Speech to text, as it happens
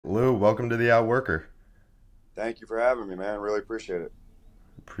Lew, welcome to the Outworker. Thank you for having me, man. Really appreciate it.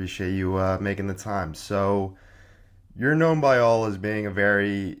 Appreciate you making the time. So, you're known by all as being a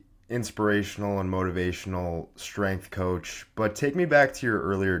very inspirational and motivational strength coach, but take me back to your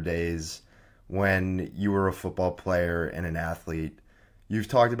earlier days when you were a football player and an athlete. You've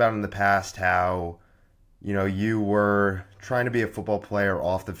talked about in the past how, you were trying to be a football player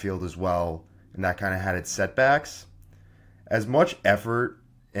off the field as well, and that kind of had its setbacks. As much effort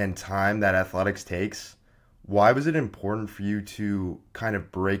and time that athletics takes, why was it important for you to kind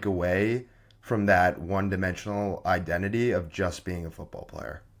of break away from that one dimensional identity of just being a football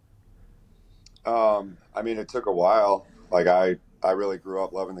player? I mean, it took a while. I really grew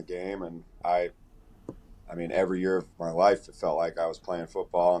up loving the game, and I mean, every year of my life, it felt like I was playing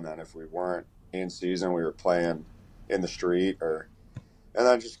football, and then if we weren't in season, we were playing in the street, and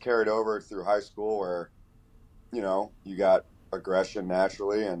then just carried over through high school, where you got aggression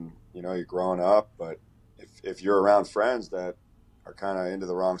naturally, and you're growing up, but if you're around friends that are kind of into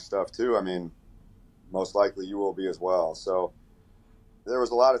the wrong stuff too, I mean, most likely you will be as well. So there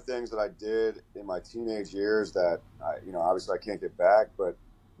was a lot of things that I did in my teenage years that obviously I can't get back, but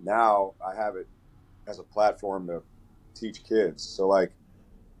now I have it as a platform to teach kids. So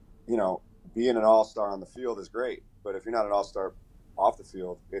you know, being an all-star on the field is great, but if you're not an all-star off the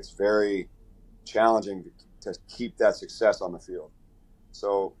field, it's very challenging to keep that success on the field.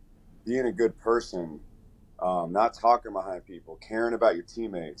 So being a good person, not talking behind people, caring about your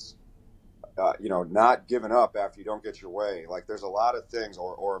teammates, not giving up after you don't get your way. Like there's a lot of things,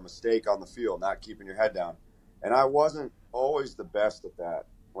 or a mistake on the field, not keeping your head down. And I wasn't always the best at that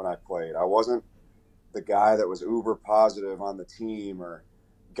when I played. I wasn't the guy that was uber positive on the team or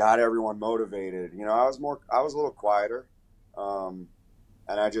got everyone motivated. I was a little quieter, and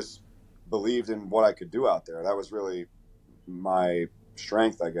I just believed in what I could do out there. That was really my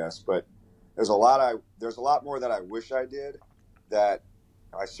strength, I guess. But there's a lot more that I wish I did that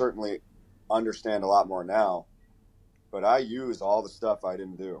I certainly understand a lot more now. But I use all the stuff I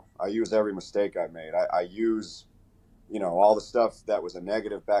didn't do. I use every mistake I made. I use all the stuff that was a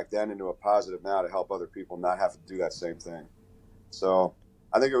negative back then into a positive now to help other people not have to do that same thing. So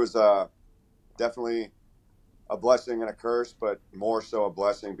I think it was definitely a blessing and a curse, but more so a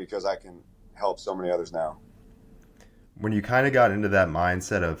blessing because I can help so many others now. When you kind of got into that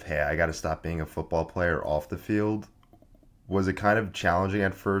mindset of, hey, I got to stop being a football player off the field, was it kind of challenging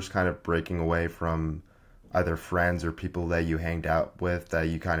at first, kind of breaking away from either friends or people that you hanged out with that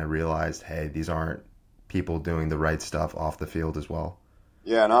you kind of realized, hey, these aren't people doing the right stuff off the field as well?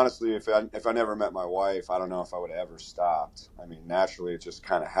 Yeah, and honestly, if I never met my wife, I don't know if I would have ever stopped. I mean, naturally, it just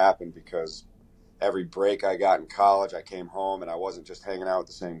kind of happened because every break I got in college, I came home and I wasn't just hanging out with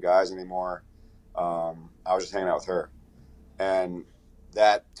the same guys anymore. I was just hanging out with her, and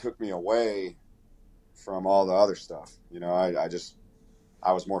that took me away from all the other stuff.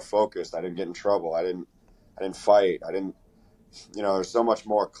 I was more focused. I didn't get in trouble. I didn't fight. I didn't. There's so much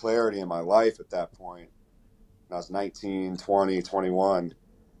more clarity in my life at that point. When I was 19, 20, 21,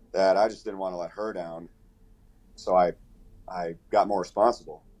 that I just didn't want to let her down. So I got more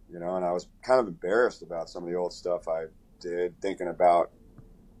responsible, and I was kind of embarrassed about some of the old stuff I did, thinking about,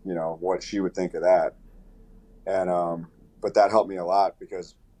 what she would think of that. And, but that helped me a lot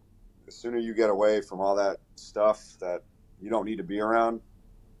because the sooner you get away from all that stuff that you don't need to be around,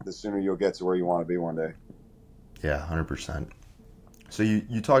 the sooner you'll get to where you want to be one day. Yeah, 100%. So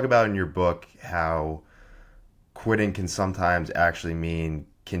you talk about in your book how quitting can sometimes actually mean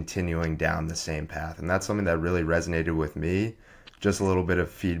continuing down the same path. And that's something that really resonated with me. Just a little bit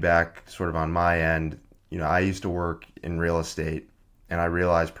of feedback sort of on my end. I used to work in real estate and I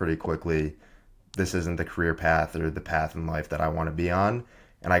realized pretty quickly this isn't the career path or the path in life that I want to be on.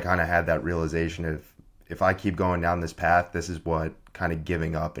 And I kind of had that realization of if I keep going down this path, this is what kind of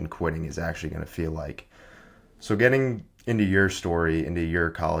giving up and quitting is actually going to feel like. So getting into your story, into your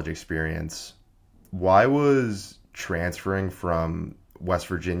college experience, why was transferring from West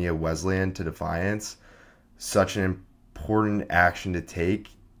Virginia Wesleyan to Defiance such an important action to take,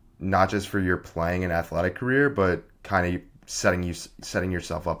 not just for your playing and athletic career, but kind of setting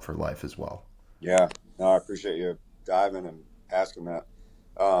yourself up for life as well? Yeah, no, I appreciate you diving and asking that.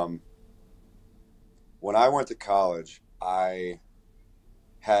 Um, when I went to college, I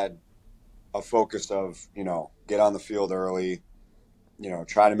had a focus of, get on the field early,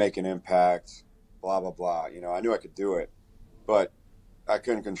 try to make an impact, blah, blah, blah. I knew I could do it, but I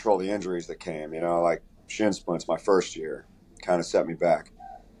couldn't control the injuries that came, like shin splints my first year kind of set me back.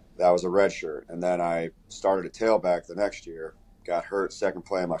 That was a red shirt. And then I started at tailback the next year, got hurt second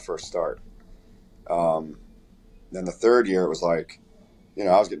play of my first start. Then the third year, it was like,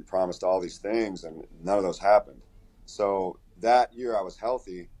 I was getting promised all these things, and none of those happened. So that year I was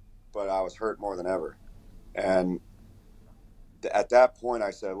healthy, but I was hurt more than ever. And at that point,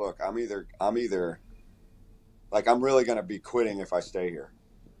 I said, "Look, I'm either like I'm really going to be quitting if I stay here.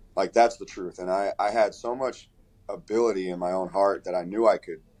 Like that's the truth." And I had so much ability in my own heart that I knew I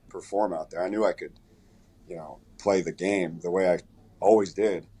could perform out there. I knew I could, play the game the way I always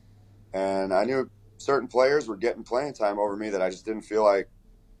did. And I knew certain players were getting playing time over me that I just didn't feel like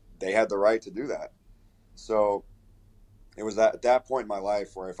they had the right to do that. So it was at that point in my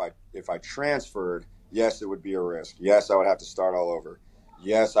life where if I transferred, yes, it would be a risk. Yes, I would have to start all over.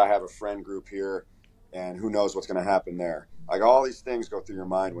 Yes, I have a friend group here, and who knows what's going to happen there. Like all these things go through your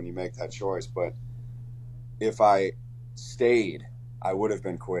mind when you make that choice. But if I stayed, I would have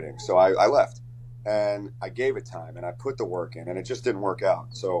been quitting. So I left, and I gave it time, and I put the work in, and it just didn't work out.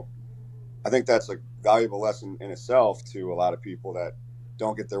 So I think that's a valuable lesson in itself to a lot of people that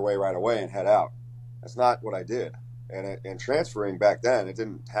don't get their way right away and head out. That's not what I did. And transferring back then, it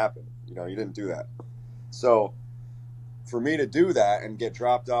didn't happen. You didn't do that. So for me to do that and get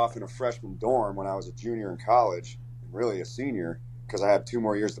dropped off in a freshman dorm when I was a junior in college, really a senior, because I had 2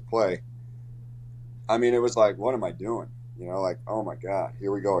 more years to play, I mean, it was like, what am I doing? Like, oh my God,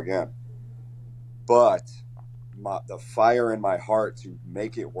 here we go again. But the fire in my heart to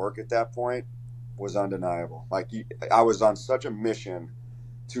make it work at that point was undeniable. Like I was on such a mission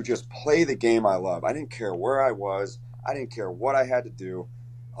to just play the game I love. I didn't care where I was. I didn't care what I had to do.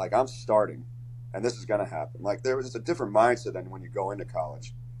 Like I'm starting, and this is going to happen. Like there was a different mindset than when you go into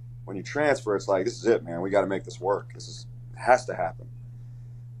college. When you transfer, it's like, this is it, man. We got to make this work. It has to happen.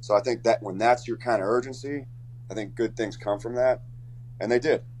 So I think that when that's your kind of urgency, I think good things come from that. And they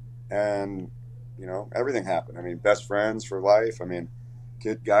did. And, everything happened. I mean, best friends for life. I mean,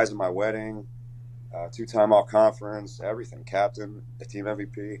 guys at my wedding, 2-time all-conference, everything, captain, a team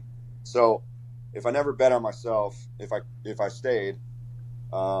MVP. So if I never bet on myself, if I stayed,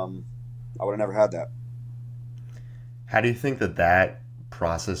 I would have never had that. How do you think that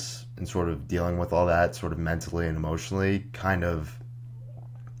process and sort of dealing with all that sort of mentally and emotionally kind of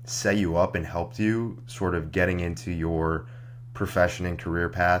set you up and helped you sort of getting into your profession and career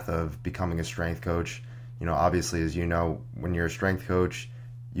path of becoming a strength coach? Obviously, as you know, when you're a strength coach,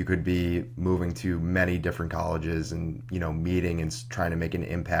 you could be moving to many different colleges and, meeting and trying to make an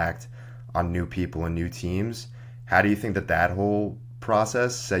impact on new people and new teams. How do you think that whole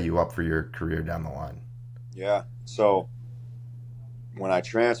process set you up for your career down the line? Yeah. So when I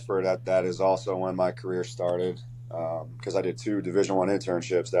transferred, that is also when my career started, because I did 2 Division I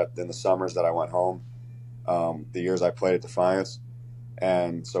internships that in the summers that I went home, the years I played at Defiance.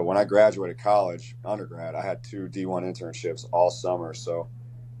 And so when I graduated college, undergrad, I had 2 D1 internships all summer. So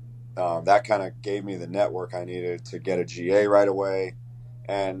that kind of gave me the network I needed to get a GA right away.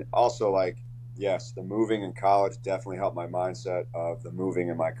 And also, like, yes, the moving in college definitely helped my mindset of the moving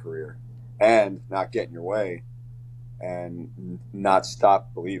in my career and not get in your way and not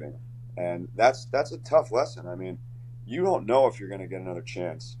stop believing. And that's a tough lesson. I mean, you don't know if you're going to get another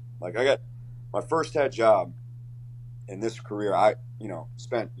chance. Like I got my first head job in this career. I,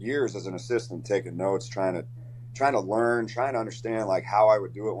 spent years as an assistant taking notes, trying to learn, trying to understand like how I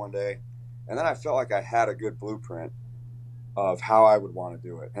would do it one day. And then I felt like I had a good blueprint of how I would want to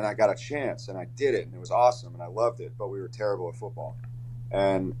do it. And I got a chance and I did it and it was awesome and I loved it, but we were terrible at football.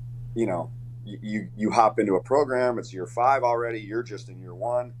 And, you hop into a program, it's year 5 already, you're just in year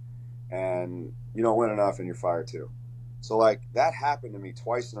 1 and you don't win enough and you're fired too. So like that happened to me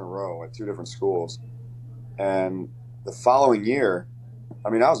twice in a row at 2 different schools. And the following year, I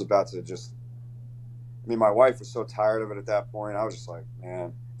mean, I was about to my wife was so tired of it at that point. I was just like,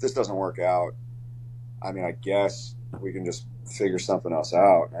 man, if this doesn't work out, I mean, I guess we can just figure something else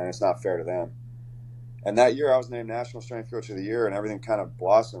out, and it's not fair to them. And that year I was named National Strength Coach of the Year, and everything kind of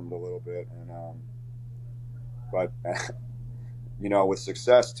blossomed a little bit. And but with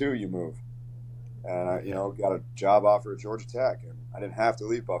success too, you move. And I, got a job offer at Georgia Tech, and I didn't have to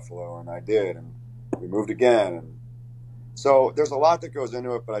leave Buffalo, and I did, and we moved again. And so there's a lot that goes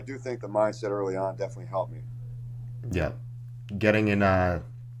into it, but I do think the mindset early on definitely helped me. Yeah, getting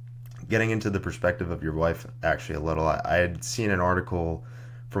into the perspective of your wife actually a little. I had seen an article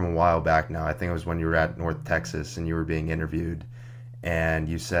from a while back now. I think it was when you were at North Texas and you were being interviewed, and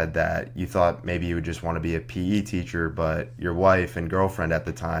you said that you thought maybe you would just want to be a PE teacher, but your wife and girlfriend at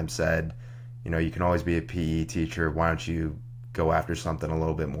the time said, you can always be a PE teacher. Why don't you go after something a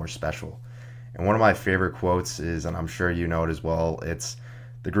little bit more special? And one of my favorite quotes is, and I'm sure you know it as well, it's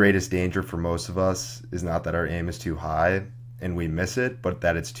the greatest danger for most of us is not that our aim is too high and we miss it, but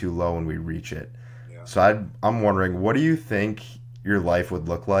that it's too low and we reach it. Yeah. So I'm wondering, what do you think your life would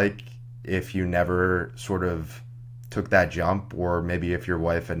look like if you never sort of took that jump, or maybe if your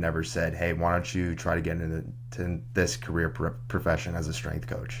wife had never said, "Hey, why don't you try to get into this career profession as a strength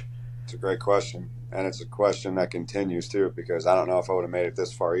coach?" It's a great question. And it's a question that continues too, because I don't know if I would have made it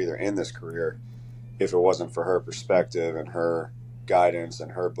this far either in this career if it wasn't for her perspective and her guidance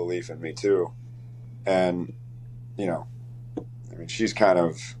and her belief in me too. And, you know, I mean, she's kind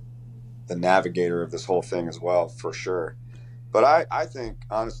of the navigator of this whole thing as well, for sure. But I think,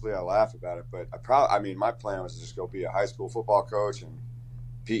 honestly, I laugh about it. But I mean, my plan was to just go be a high school football coach and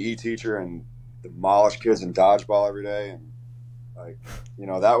PE teacher and demolish kids in dodgeball every day. And, like, you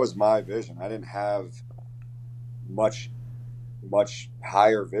know, that was my vision. I didn't have much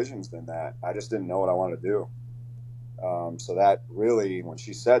higher visions than that. I just didn't know what I wanted to do. So that really, when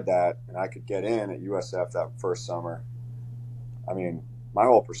she said that, and I could get in at USF that first summer, I mean, my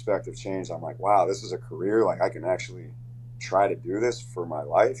whole perspective changed. I'm like, wow, this is a career. Like, I can actually try to do this for my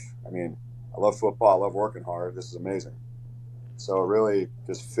life. I mean, I love football. I love working hard. This is amazing. So it really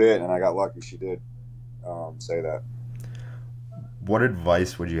just fit, and I got lucky she did say that. What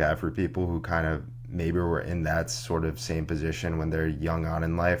advice would you have for people who kind of maybe were in that sort of same position when they're young on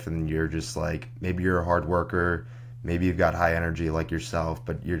in life, and you're just like, maybe you're a hard worker, maybe you've got high energy like yourself,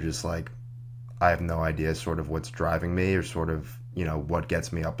 but you're just like, I have no idea sort of what's driving me, or sort of, you know, what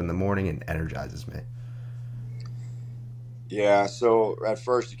gets me up in the morning and energizes me? Yeah, so at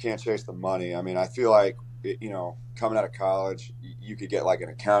first you can't chase the money. I mean, I feel like, you know, coming out of college, you could get like an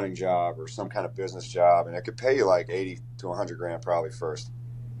accounting job or some kind of business job, and it could pay you like 80 to 100 grand probably first.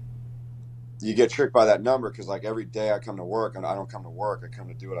 You get tricked by that number because, like, every day I come to work, and I don't come to work, I come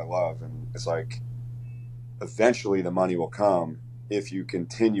to do what I love. And it's like, eventually the money will come if you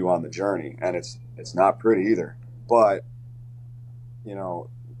continue on the journey. And it's not pretty either. But, you know,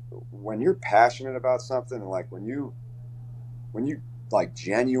 when you're passionate about something, and like when you like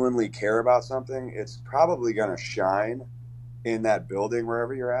genuinely care about something, it's probably going to shine in that building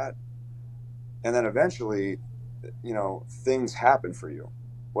wherever you're at. And then eventually, you know, things happen for you,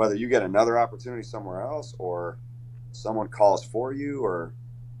 whether you get another opportunity somewhere else or someone calls for you, or,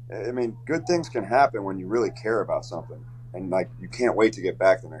 I mean, good things can happen when you really care about something, and like you can't wait to get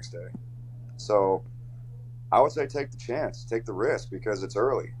back the next day. So I would say take the chance, take the risk, because it's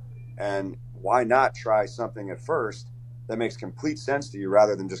early. And why not try something at first that makes complete sense to you,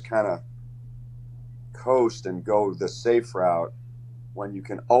 rather than just kind of coast and go the safe route when you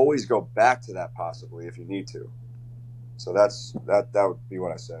can always go back to that possibly if you need to. So that would be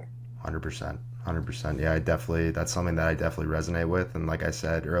what I say. 100%. 100%. Yeah, that's something that I definitely resonate with. And like I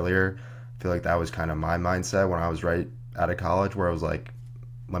said earlier, I feel like that was kind of my mindset when I was right out of college, where I was like,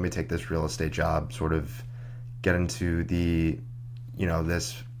 let me take this real estate job, sort of get into the, you know,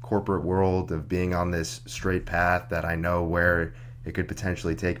 this corporate world of being on this straight path that I know where it could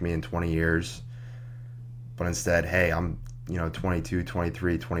potentially take me in 20 years. But instead, hey, I'm, you know, 22,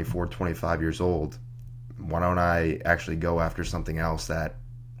 23, 24, 25 years old. Why don't I actually go after something else that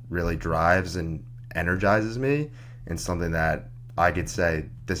really drives and energizes me, and something that I could say,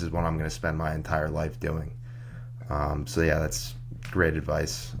 this is what I'm going to spend my entire life doing. So yeah, that's great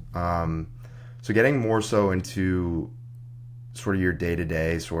advice. So getting more so into sort of your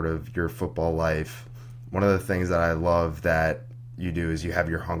day-to-day, sort of your football life, one of the things that I love that you do is you have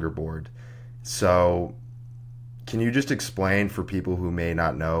your hunger board. So can you just explain for people who may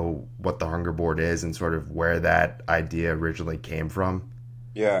not know what the hunger board is, and sort of where that idea originally came from?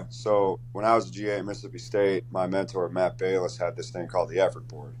 Yeah, so when I was a GA at Mississippi State, my mentor, Matt Bayless, had this thing called the effort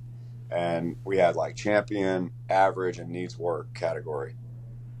board. And we had like champion, average, and needs work category.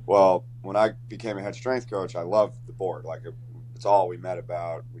 Well, when I became a head strength coach, I loved the board. Like, it's all we met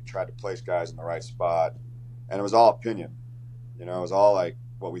about. We tried to place guys in the right spot. And it was all opinion. You know, it was all like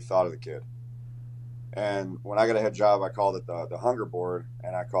what we thought of the kid. And when I got a head job, I called it the hunger board.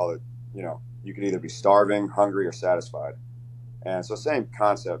 And I called it, you know, you could either be starving, hungry, or satisfied. And so same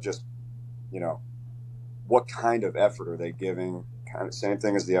concept, just, you know, what kind of effort are they giving? Kind of same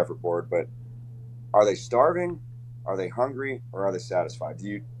thing as the effort board, but are they starving? Are they hungry? Or are they satisfied?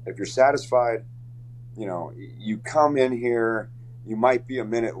 If you're satisfied, you know, you come in here, you might be a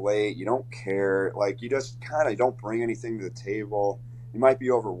minute late, you don't care, like you just kind of don't bring anything to the table. You might be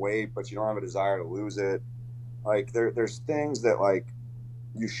overweight, but you don't have a desire to lose it. Like there's things that like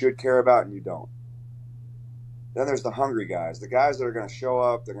you should care about and you don't. Then there's the hungry guys, the guys that are going to show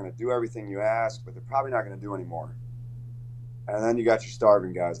up, they're going to do everything you ask, but they're probably not going to do any more. And then you got your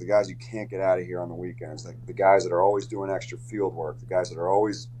starving guys, the guys you can't get out of here on the weekends, the guys that are always doing extra field work, the guys that are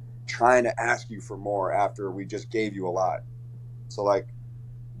always trying to ask you for more after we just gave you a lot. So, like,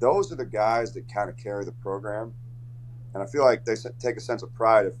 those are the guys that kind of carry the program. And I feel like they take a sense of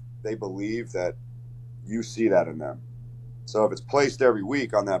pride if they believe that you see that in them. So if it's placed every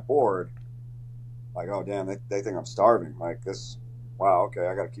week on that board, like, oh, damn, they think I'm starving. Like this, wow, okay,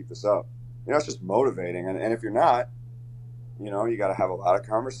 I got to keep this up. It's just motivating. And if you're not, you got to have a lot of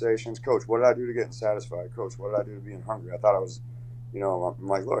conversations. Coach, what did I do to getting satisfied? Coach, what did I do to being hungry? I thought I was, I'm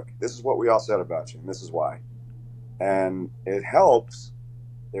like, look, this is what we all said about you, and this is why. And it helps.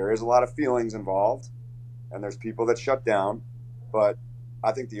 There is a lot of feelings involved, and there's people that shut down. But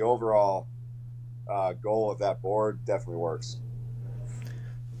I think the overall goal of that board definitely works.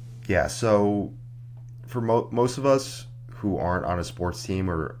 Yeah, so for most of us who aren't on a sports team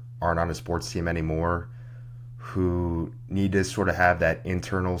or aren't on a sports team anymore, who need to sort of have that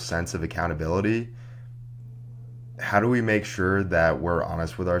internal sense of accountability, how do we make sure that we're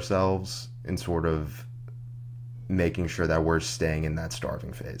honest with ourselves and sort of making sure that we're staying in that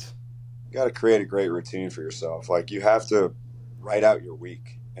starving phase? You got to create a great routine for yourself. Like, you have to write out your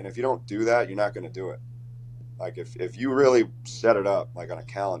week. And if you don't do that, you're not going to do it. Like, if you really set it up, like on a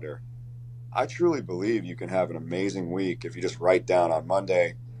calendar, I truly believe you can have an amazing week if you just write down on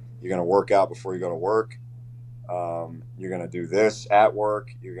Monday, you're going to work out before you go to work. You're going to do this at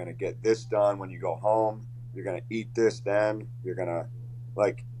work. You're going to get this done when you go home. You're going to eat this then. You're going to,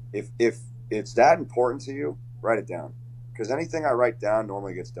 like, if it's that important to you, write it down. Because anything I write down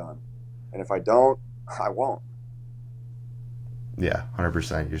normally gets done. And if I don't, I won't. Yeah,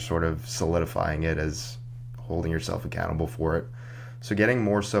 100%. You're sort of solidifying it as holding yourself accountable for it. So getting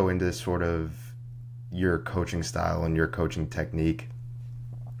more so into sort of your coaching style and your coaching technique,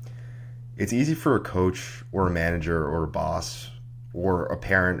 it's easy for a coach or a manager or a boss or a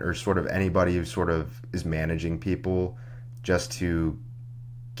parent or sort of anybody who sort of is managing people just to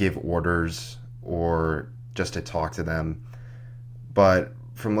give orders or just to talk to them. But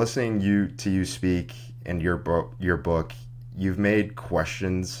from listening to you speak and your book, you've made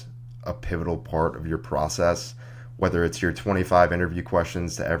questions a pivotal part of your process, whether it's your 25 interview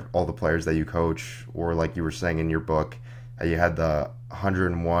questions to all the players that you coach, or like you were saying in your book, how you had the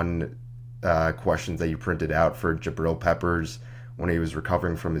 101 questions that you printed out for Jabril Peppers when he was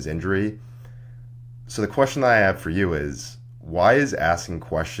recovering from his injury. So the question that I have for you is, why is asking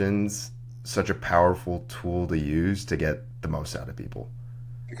questions such a powerful tool to use to get the most out of people?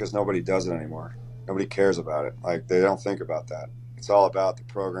 Because nobody does it anymore. Nobody cares about it. Like, they don't think about that. It's all about the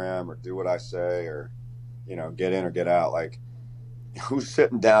program or do what I say or, get in or get out. Like, who's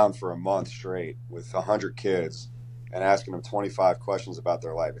sitting down for a month straight with 100 kids and asking them 25 questions about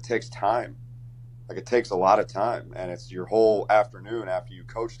their life? It takes time. Like, it takes a lot of time, and it's your whole afternoon after you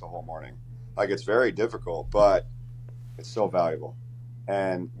coach the whole morning. Like, it's very difficult, but it's so valuable.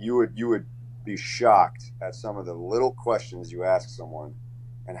 And you would be shocked at some of the little questions you ask someone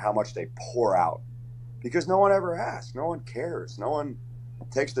and how much they pour out, because no one ever asks. No one cares. No one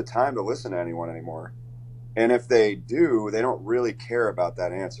takes the time to listen to anyone anymore. And if they do, they don't really care about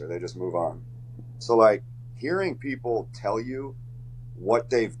that answer. They just move on. So, like, hearing people tell you what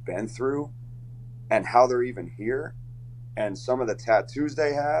they've been through and how they're even here, and some of the tattoos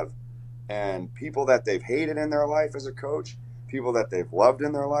they have, and people that they've hated in their life as a coach, people that they've loved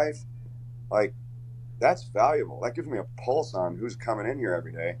in their life, like, that's valuable. That gives me a pulse on who's coming in here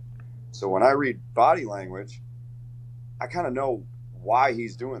every day. So when I read body language, I kind of know why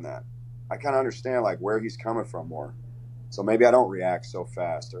he's doing that. I kind of understand, like, where he's coming from more. So maybe I don't react so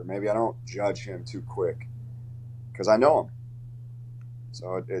fast, or maybe I don't judge him too quick, because I know him.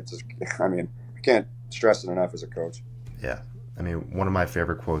 So it just, I can't stress it enough as a coach. Yeah. One of my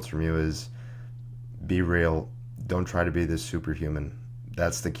favorite quotes from you is, be real, don't try to be this superhuman.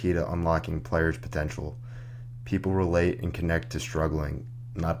 That's the key to unlocking players' potential. People relate and connect to struggling,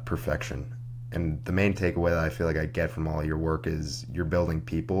 not perfection. And the main takeaway that I feel like I get from all your work is you're building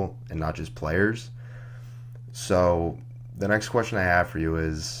people and not just players. So the next question I have for you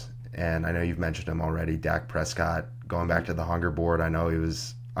is, and I know you've mentioned him already, Dak Prescott, going back to the hunger board. I know he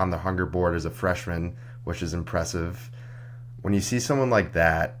was on the hunger board as a freshman, which is impressive. When you see someone like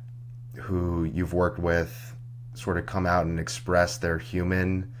that, who you've worked with, sort of come out and express their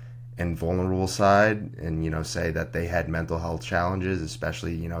human and vulnerable side and, say that they had mental health challenges,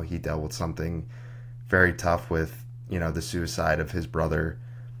 especially, he dealt with something very tough with, the suicide of his brother.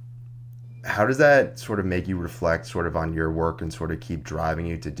 How does that sort of make you reflect sort of on your work and sort of keep driving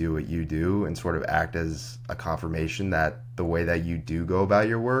you to do what you do and sort of act as a confirmation that the way that you do go about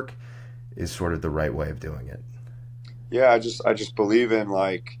your work is sort of the right way of doing it? Yeah, I just believe in,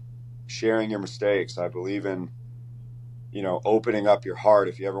 like, sharing your mistakes. I believe in, opening up your heart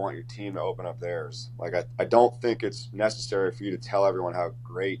if you ever want your team to open up theirs. Like, I don't think it's necessary for you to tell everyone how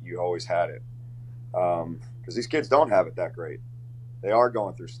great you always had it. because these kids don't have it that great. They are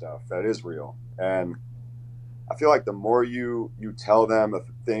going through stuff that is real. And I feel like the more you tell them of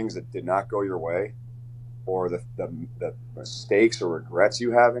things that did not go your way, or the mistakes or regrets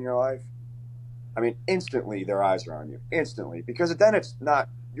you have in your life, I mean, instantly their eyes are on you. Instantly. Because then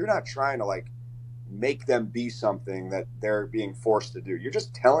you're not trying to like make them be something that they're being forced to do. You're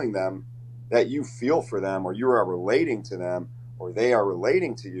just telling them that you feel for them, or you are relating to them, or they are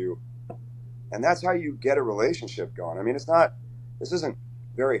relating to you. And that's how you get a relationship going. I mean, this isn't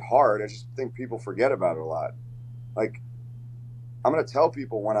very hard. I just think people forget about it a lot. Like, I'm going to tell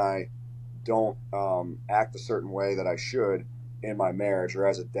people when I don't act a certain way that I should in my marriage, or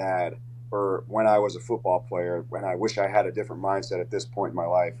as a dad, or when I was a football player, when I wish I had a different mindset at this point in my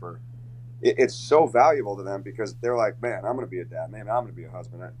life. Or it's so valuable to them, because they're like, man, I'm going to be a dad. Man, I'm going to be a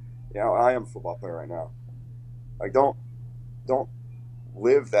husband. I am a football player right now. Like, don't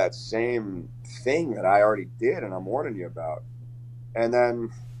live that same thing that I already did and I'm warning you about. And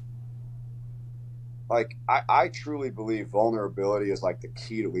then, like, I truly believe vulnerability is like the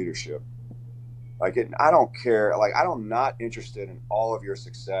key to leadership. Like, I don't care. Like, I'm not interested in all of your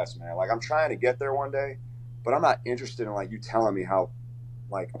success, man. Like, I'm trying to get there one day, but I'm not interested in like you telling me how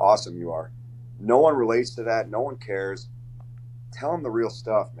like awesome you are. No one relates to that. No one cares. Tell them the real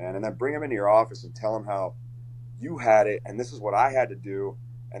stuff, man. And then bring them into your office and tell them how you had it, and this is what I had to do,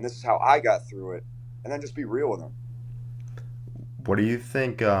 and this is how I got through it. And then just be real with them. What do you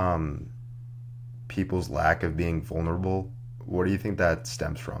think people's lack of being vulnerable, what do you think that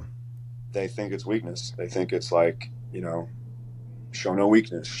stems from? They think it's weakness. They think it's like, show no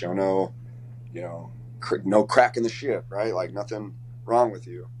weakness, show no, no crack in the ship, right? Like nothing wrong with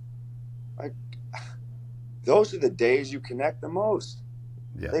you. Like, those are the days you connect the most.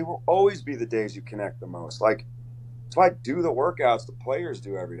 Yeah. They will always be the days you connect the most. Like, that's why I do the workouts the players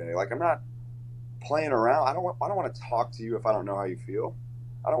do every day. Like, I'm not playing around. I don't want to talk to you if I don't know how you feel.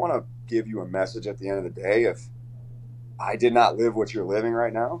 I don't want to give you a message at the end of the day if I did not live what you're living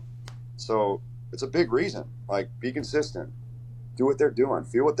right now. So it's a big reason. Like, be consistent. Do what they're doing.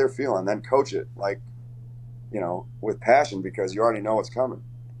 Feel what they're feeling. Then coach it, like, with passion, because you already know what's coming.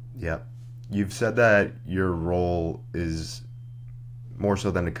 Yeah. You've said that your role is more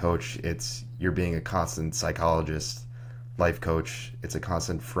so than a coach. It's you're being a constant psychologist, life coach. It's a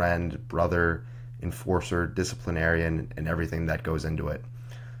constant friend, brother, enforcer, disciplinarian, and everything that goes into it.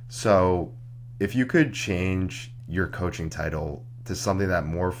 So if you could change your coaching title to something that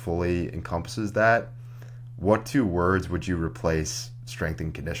more fully encompasses that, what two words would you replace strength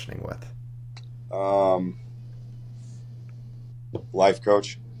and conditioning with? Life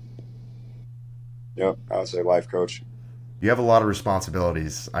coach. Yep, I would say life coach. You have a lot of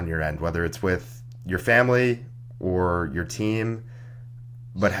responsibilities on your end, whether it's with your family or your team.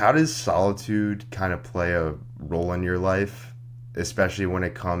 But how does solitude kind of play a role in your life, especially when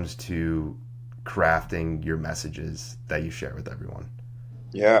it comes to crafting your messages that you share with everyone?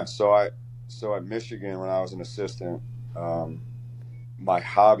 Yeah, so at Michigan, when I was an assistant, my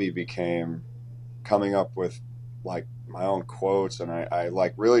hobby became coming up with like my own quotes, and I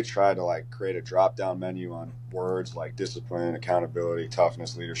like really tried to like create a drop down menu on words like discipline, accountability,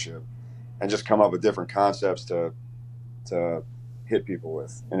 toughness, leadership, and just come up with different concepts to hit people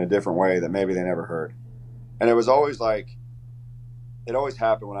with in a different way that maybe they never heard. And it was always like, it always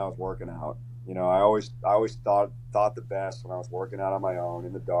happened when I was working out. I always thought the best when I was working out on my own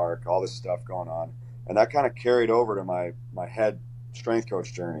in the dark, all this stuff going on. And that kind of carried over to my head strength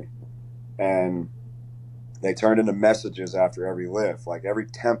coach journey. And they turned into messages after every lift. Like every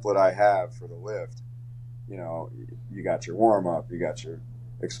template I have for the lift, you got your warm up, you got your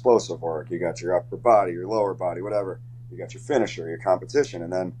explosive work, you got your upper body, your lower body, whatever. You got your finisher, your competition,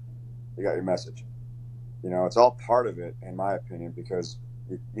 and then you got your message. It's all part of it, in my opinion, because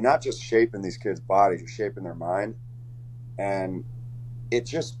you're not just shaping these kids' bodies, you're shaping their mind. And it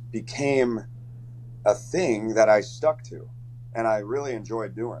just became a thing that I stuck to and I really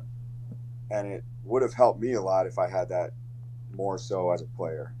enjoyed doing. And it would have helped me a lot if I had that more so as a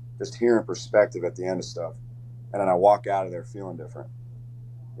player, just hearing perspective at the end of stuff. And then I walk out of there feeling different.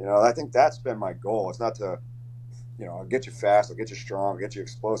 I think that's been my goal. It's not to, I'll get you fast, I'll get you strong, I'll get you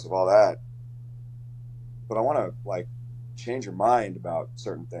explosive, all that. But I want to like change your mind about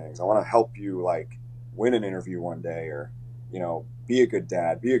certain things. I want to help you like win an interview one day, or, be a good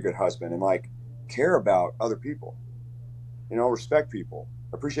dad, be a good husband, and like care about other people, respect people,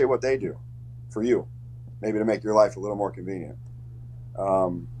 appreciate what they do for you, maybe to make your life a little more convenient.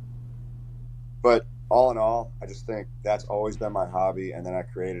 But all in all, I just think that's always been my hobby. And then I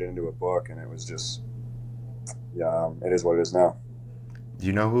created it into a book, and it was just, it is what it is now. Do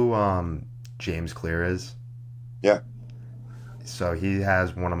you know who James Clear is? Yeah. So he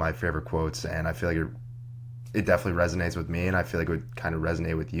has one of my favorite quotes, and I feel like it definitely resonates with me, and I feel like it would kind of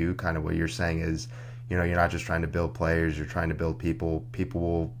resonate with you. Kind of what you're saying is, you're not just trying to build players, you're trying to build people.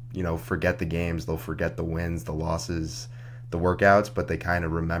 People will, forget the games, they'll forget the wins, the losses, the workouts, but they kind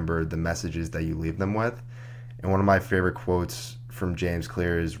of remember the messages that you leave them with. And one of my favorite quotes from James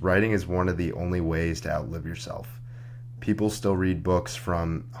Clear is, writing is one of the only ways to outlive yourself. People still read books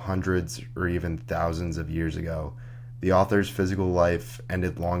from hundreds or even thousands of years ago. The author's physical life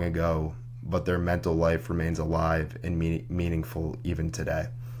ended long ago, but their mental life remains alive and meaningful even today.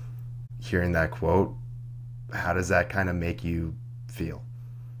 Hearing that quote, how does that kind of make you feel?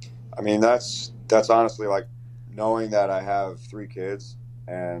 I mean, that's honestly like knowing that I have 3 kids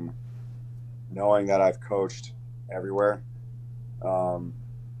and knowing that I've coached everywhere. Um,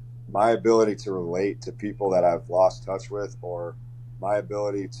 my ability to relate to people that I've lost touch with, or my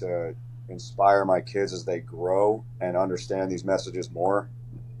ability to inspire my kids as they grow and understand these messages more,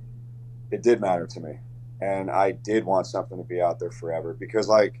 it did matter to me. And I did want something to be out there forever, because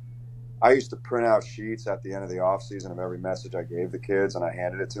like I used to print out sheets at the end of the off season of every message I gave the kids, and I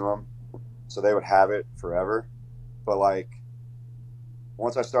handed it to them so they would have it forever. But like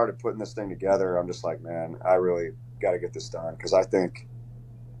once I started putting this thing together, I'm just like, man, I really got to get this done, because I think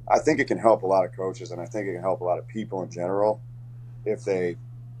it can help a lot of coaches, and I think it can help a lot of people in general if they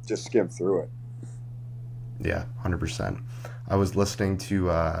just skim through it. Yeah, 100%. I was listening to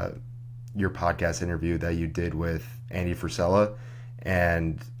your podcast interview that you did with Andy Frisella,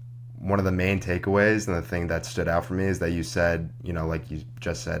 and one of the main takeaways and the thing that stood out for me is that you said, like you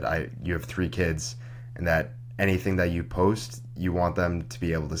just said, you have 3 kids, and that anything that you post, you want them to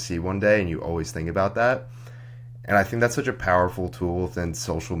be able to see one day, and you always think about that. And I think that's such a powerful tool within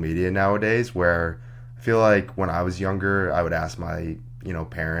social media nowadays, where I feel like when I was younger, I would ask my,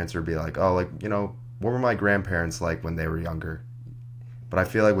 parents, or be like, oh, like, what were my grandparents like when they were younger? But I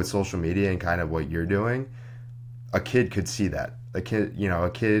feel like with social media and kind of what you're doing, a kid could see that. A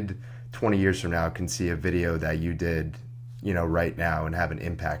kid 20 years from now can see a video that you did, right now, and have an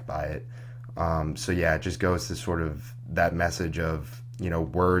impact by it. So yeah, it just goes to sort of that message of,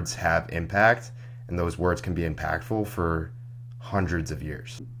 words have impact, and those words can be impactful for hundreds of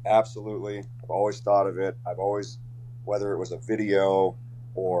years. Absolutely. I've always thought of it. I've always, whether it was a video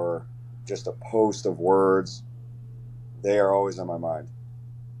or just a post of words, they are always on my mind.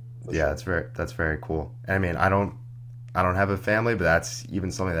 Yeah, Sure. that's very cool. And I mean, I don't have a family, but that's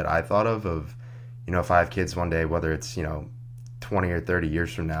even something that I thought of, if I have kids one day, whether it's, 20 or 30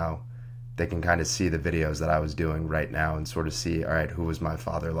 years from now, they can kind of see the videos that I was doing right now and sort of see, all right, who was my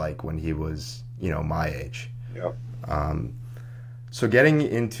father like when he was, my age. Yep. So getting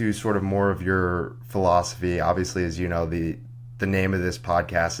into sort of more of your philosophy, obviously, as you know, the name of this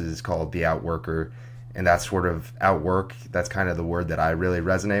podcast is called The Outworker, and that's sort of outwork. That's kind of the word that I really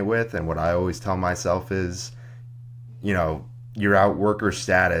resonate with. And what I always tell myself is, your outworker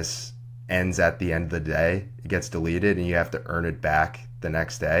status ends at the end of the day. It gets deleted, and you have to earn it back the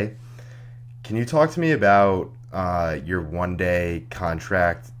next day. Can you talk to me about your 1-day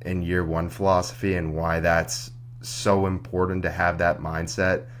contract and year one philosophy, and why that's so important to have that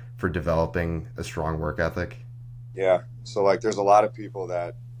mindset for developing a strong work ethic? Yeah. So like there's a lot of people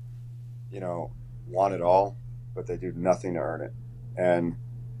that, want it all, but they do nothing to earn it. And,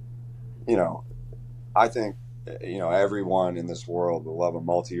 I think, everyone in this world will love a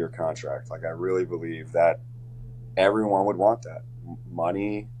multi-year contract. Like I really believe that everyone would want that.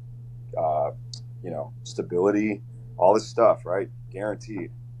 Money, stability, all this stuff, right?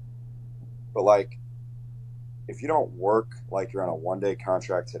 Guaranteed. But like, if you don't work like you're on a 1-day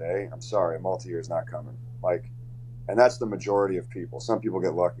contract today, I'm sorry, a multi-year is not coming. Like, and that's the majority of people. Some people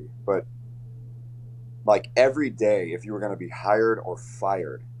get lucky, but like every day, if you were going to be hired or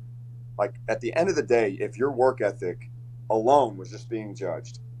fired, like at the end of the day, if your work ethic alone was just being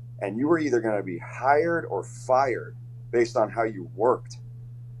judged, and you were either going to be hired or fired based on how you worked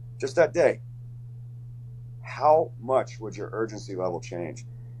just that day, how much would your urgency level change?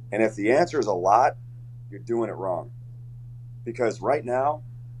 And if the answer is a lot, you're doing it wrong. Because right now,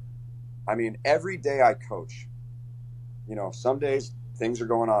 I mean, every day I coach, some days things are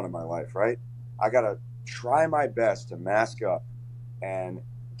going on in my life, right? I got to try my best to mask up and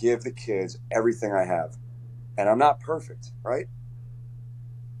give the kids everything I have. And I'm not perfect, right?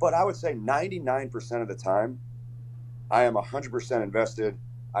 But I would say 99% of the time, I am 100% invested.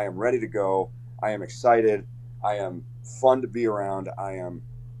 I am ready to go. I am excited. I am fun to be around. I am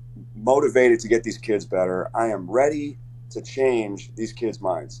motivated to get these kids better. I am ready to change these kids'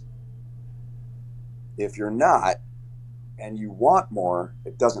 minds. If you're not, and you want more,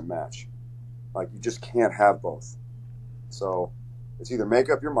 it doesn't match. Like, you just can't have both. So it's either make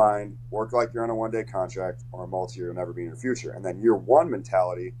up your mind, work like you're on a one-day contract, or a multi-year will never be in your future. And then year one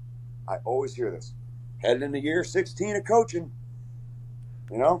mentality, I always hear this. Heading into year 16 of coaching,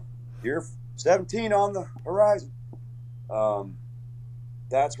 year 17 on the horizon.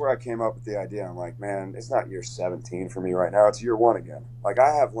 That's where I came up with the idea. I'm like, man, it's not year 17 for me right now. It's year one again. Like,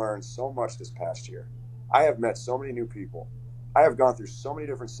 I have learned so much this past year. I have met so many new people. I have gone through so many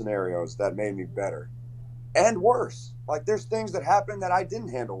different scenarios that made me better and worse. Like, there's things that happened that I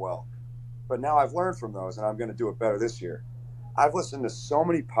didn't handle well, but now I've learned from those and I'm going to do it better this year. I've listened to so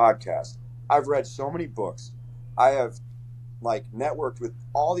many podcasts. I've read so many books. I have networked with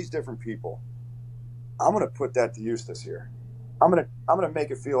all these different people. I'm going to put that to use this year. I'm gonna make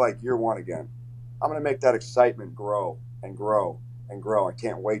it feel like year one again. I'm gonna make that excitement grow and grow and grow. I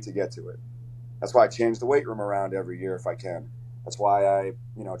can't wait to get to it. That's why I change the weight room around every year if I can. That's why I,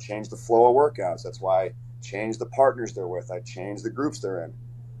 change the flow of workouts. That's why I change the partners they're with. I change the groups they're in.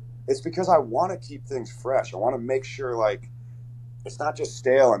 It's because I want to keep things fresh. I want to make sure it's not just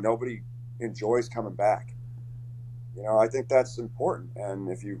stale and nobody enjoys coming back. I think that's important. And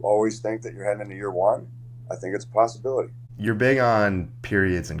if you always think that you're heading into year one, I think it's a possibility. You're big on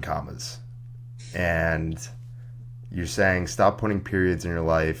periods and commas, and you're saying stop putting periods in your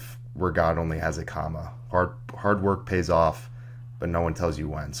life where God only has a comma. Hard work pays off, but no one tells you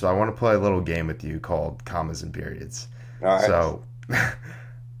when. So I want to play a little game with you called commas and periods. All right. So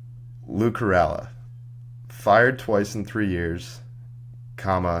Lew Caralla, fired twice in 3 years,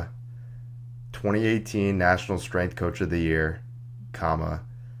 comma, 2018 National Strength Coach of the Year, comma,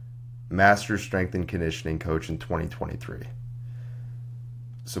 Master Strength and Conditioning Coach in 2023.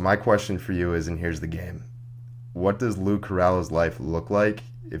 So my question for you is, and here's the game. What does Lew Caralla's life look like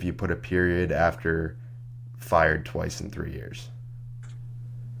if you put a period after fired twice in 3 years?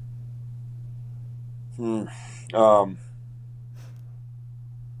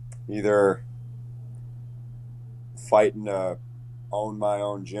 Either fighting to own my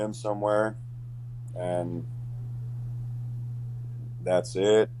own gym somewhere and that's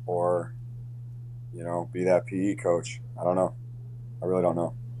it, or be that PE coach. I don't know. I really don't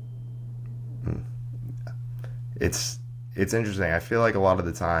know. It's interesting. I feel like a lot of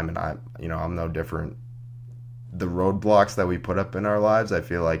the time, and I'm no different. The roadblocks that we put up in our lives, I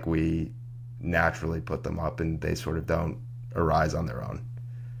feel like we naturally put them up, and they sort of don't arise on their own.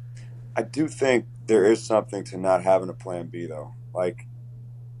 I do think there is something to not having a plan B, though. Like,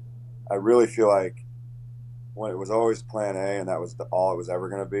 I really feel like when it was always plan A and that was all it was ever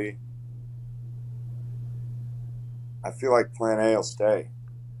going to be, I feel like plan A will stay.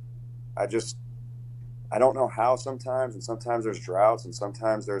 I don't know how sometimes, and sometimes there's droughts and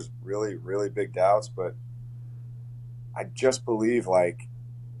sometimes there's really, really big doubts, but I just believe,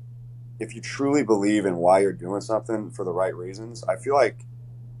 if you truly believe in why you're doing something for the right reasons, I feel like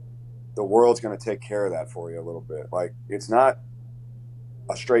the world's going to take care of that for you a little bit. Like, it's not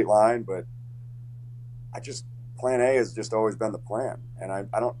a straight line, but plan A has just always been the plan. And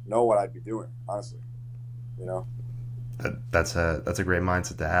I don't know what I'd be doing, honestly, That's a great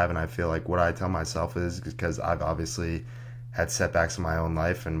mindset to have, and I feel like what I tell myself is, because I've obviously had setbacks in my own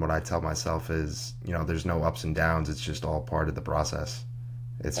life, and what I tell myself is, there's no ups and downs. It's just all part of the process.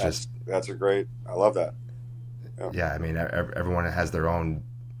 I love that. Yeah, I mean, everyone has their own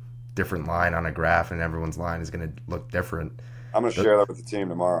different line on a graph, and everyone's line is going to look different. I'm going to share that with the team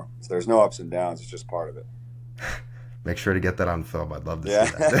tomorrow. So there's no ups and downs. It's just part of it. Make sure to get that on film. I'd love to see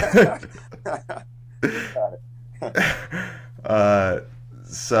that. Got it.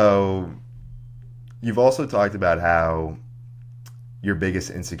 So you've also talked about how your biggest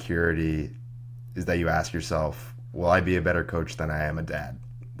insecurity is that you ask yourself, will I be a better coach than I am a dad?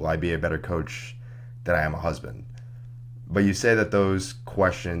 Will I be a better coach than I am a husband? But you say that those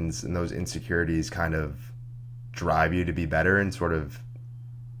questions and those insecurities kind of drive you to be better, and sort of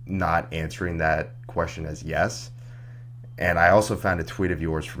not answering that question as yes. And I also found a tweet of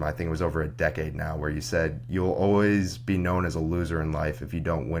yours from, I think it was over a decade now, where you said, you'll always be known as a loser in life if you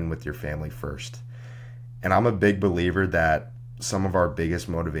don't win with your family first. And I'm a big believer that some of our biggest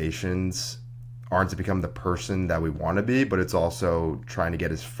motivations aren't to become the person that we want to be, but it's also trying to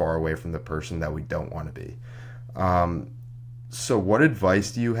get as far away from the person that we don't want to be. So what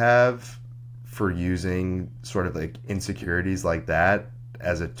advice do you have for using sort of like insecurities like that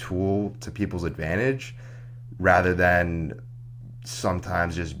as a tool to people's advantage, rather than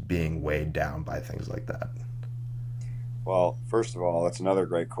sometimes just being weighed down by things like that? Well, first of all, that's another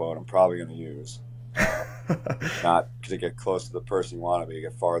great quote I'm probably going to use. Not to get close to the person you want to be,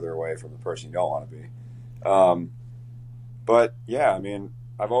 get farther away from the person you don't want to be. But yeah, I mean,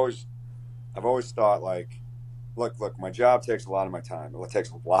 I've always I've always thought like, look, my job takes a lot of my time. It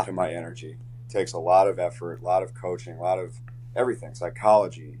takes a lot of my energy. It takes a lot of effort, a lot of coaching, a lot of everything,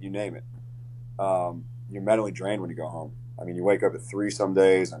 psychology, you name it. You're mentally drained when you go home. I mean, you wake up at 3 some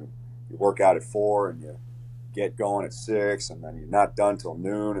days and you work out at 4 and you get going at 6 and then you're not done till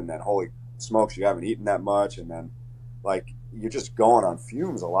noon and then holy smokes, you haven't eaten that much and then like you're just going on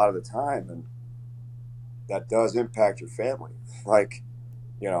fumes a lot of the time and that does impact your family. Like,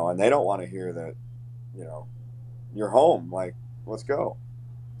 and they don't want to hear that, you know, you're home, like, let's go.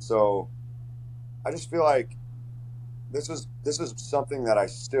 So I just feel like this is something that I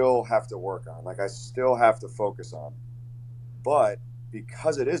still have to work on. Like I still have to focus on. But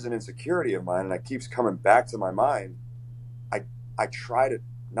because it is an insecurity of mine and it keeps coming back to my mind, I try to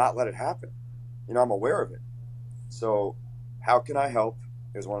not let it happen. I'm aware of it. So how can I help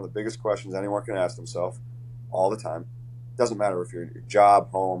is one of the biggest questions anyone can ask themselves all the time. Doesn't matter if you're in your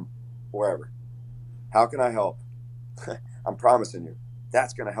job, home, wherever. How can I help? I'm promising you,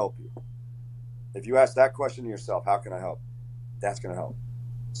 that's going to help you. If you ask that question to yourself, how can I help? That's going to help.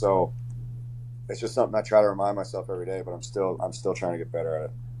 So it's just something I try to remind myself every day, but I'm still trying to get better at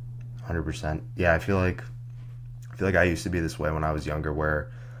it. 100%. Yeah, I feel like I used to be this way when I was younger,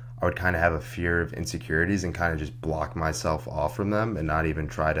 where I would kind of have a fear of insecurities and kind of just block myself off from them and not even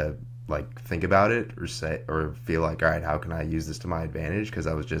try to like think about it or say or feel like, all right, how can I use this to my advantage? Because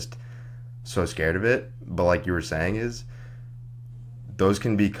I was just so scared of it. But like you were saying, is those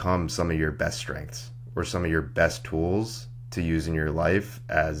can become some of your best strengths or some of your best tools to use in your life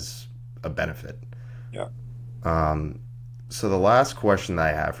as a benefit. Yeah. So the last question that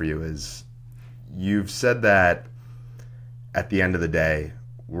I have for you is, you've said that at the end of the day,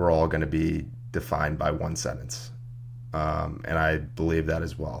 we're all going to be defined by one sentence. And I believe that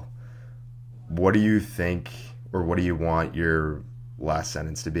as well. What do you think, or what do you want your last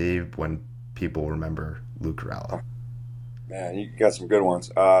sentence to be when people remember Lew Caralla? Man, you got some good ones.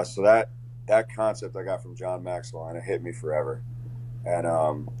 So that concept I got from John Maxwell, and it hit me forever. And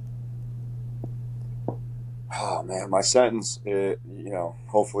oh man, my sentence,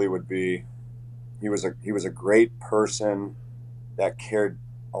 hopefully would be, he was a great person that cared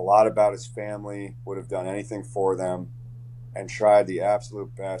a lot about his family, would have done anything for them, and tried the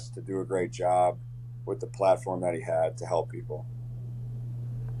absolute best to do a great job with the platform that he had to help people.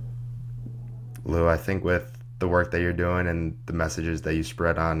 Lou, I think with the work that you're doing and the messages that you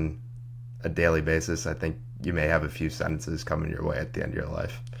spread on a daily basis, I think you may have a few sentences coming your way at the end of your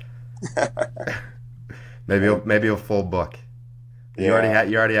life. maybe a full book. Yeah.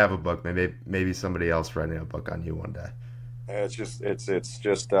 You already have a book. Maybe somebody else writing a book on you one day. It's just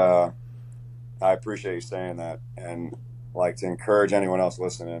I appreciate you saying that, and like to encourage anyone else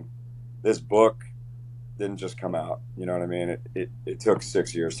listening, this book didn't just come out. You know what I mean? It took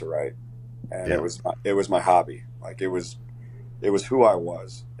 6 years to write, and Yeah. it was my hobby. Like it was who I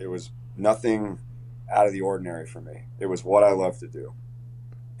was. It was nothing out of the ordinary for me. It was what I love to do,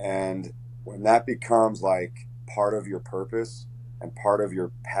 and when that becomes like part of your purpose and part of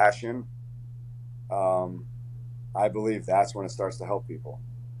your passion, I believe that's when it starts to help people.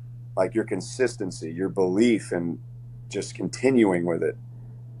 Like your consistency, your belief, and just continuing with it.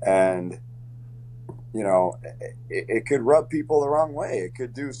 And, it could rub people the wrong way. It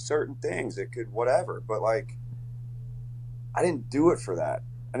could do certain things. It could whatever. But like, I didn't do it for that.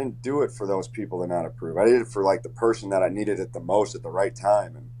 I didn't do it for those people to not approve. I did it for like the person that I needed it the most at the right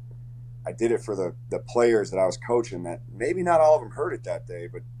time. And I did it for the players that I was coaching that maybe not all of them heard it that day,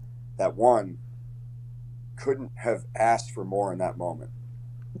 but that one couldn't have asked for more in that moment.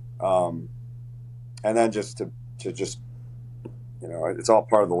 And then just to it's all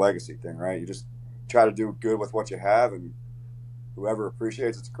part of the legacy thing, right? You just try to do good with what you have, and whoever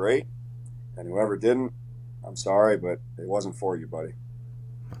appreciates it's great, and whoever didn't, I'm sorry, but it wasn't for you, buddy.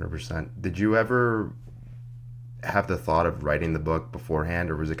 100%. Did you ever have the thought of writing the book beforehand,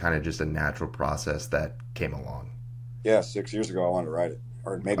 or was it kind of just a natural process that came along? Yeah, 6 years ago I wanted to write it,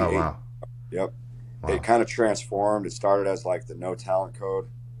 or maybe 8. Wow. Yep. Wow. It kind of transformed. It started as like the No Talent Code,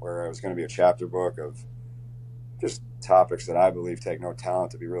 where it was going to be a chapter book of just topics that I believe take no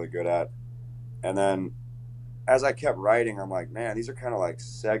talent to be really good at. And then as I kept writing, I'm like, man, these are kind of like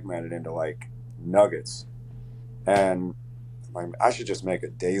segmented into like nuggets. And like, I should just make a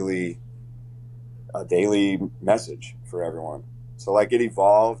daily message for everyone. So like it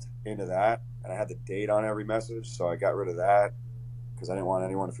evolved into that, and I had the date on every message. So I got rid of that because I didn't want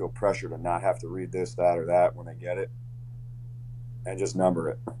anyone to feel pressure to not have to read this, that, or that when they get it, and just number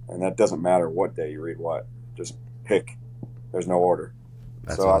it. And that doesn't matter what day you read what, just pick. There's no order.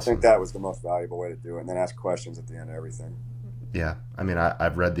 That's so awesome. I think that was the most valuable way to do it, and then ask questions at the end of everything. Yeah, I mean,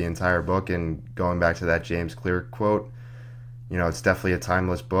 I've read the entire book, and going back to that James Clear quote, it's definitely a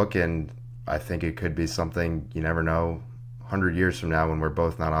timeless book, and I think it could be something, you never know, 100 years from now when we're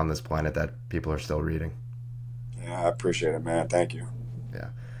both not on this planet, that people are still reading. Yeah, I appreciate it, man. Thank you. Yeah.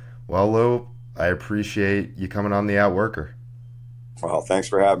 Well, Lou, I appreciate you coming on the Outworker. Well, thanks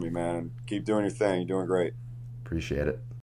for having me, man. Keep doing your thing. You're doing great. Appreciate it.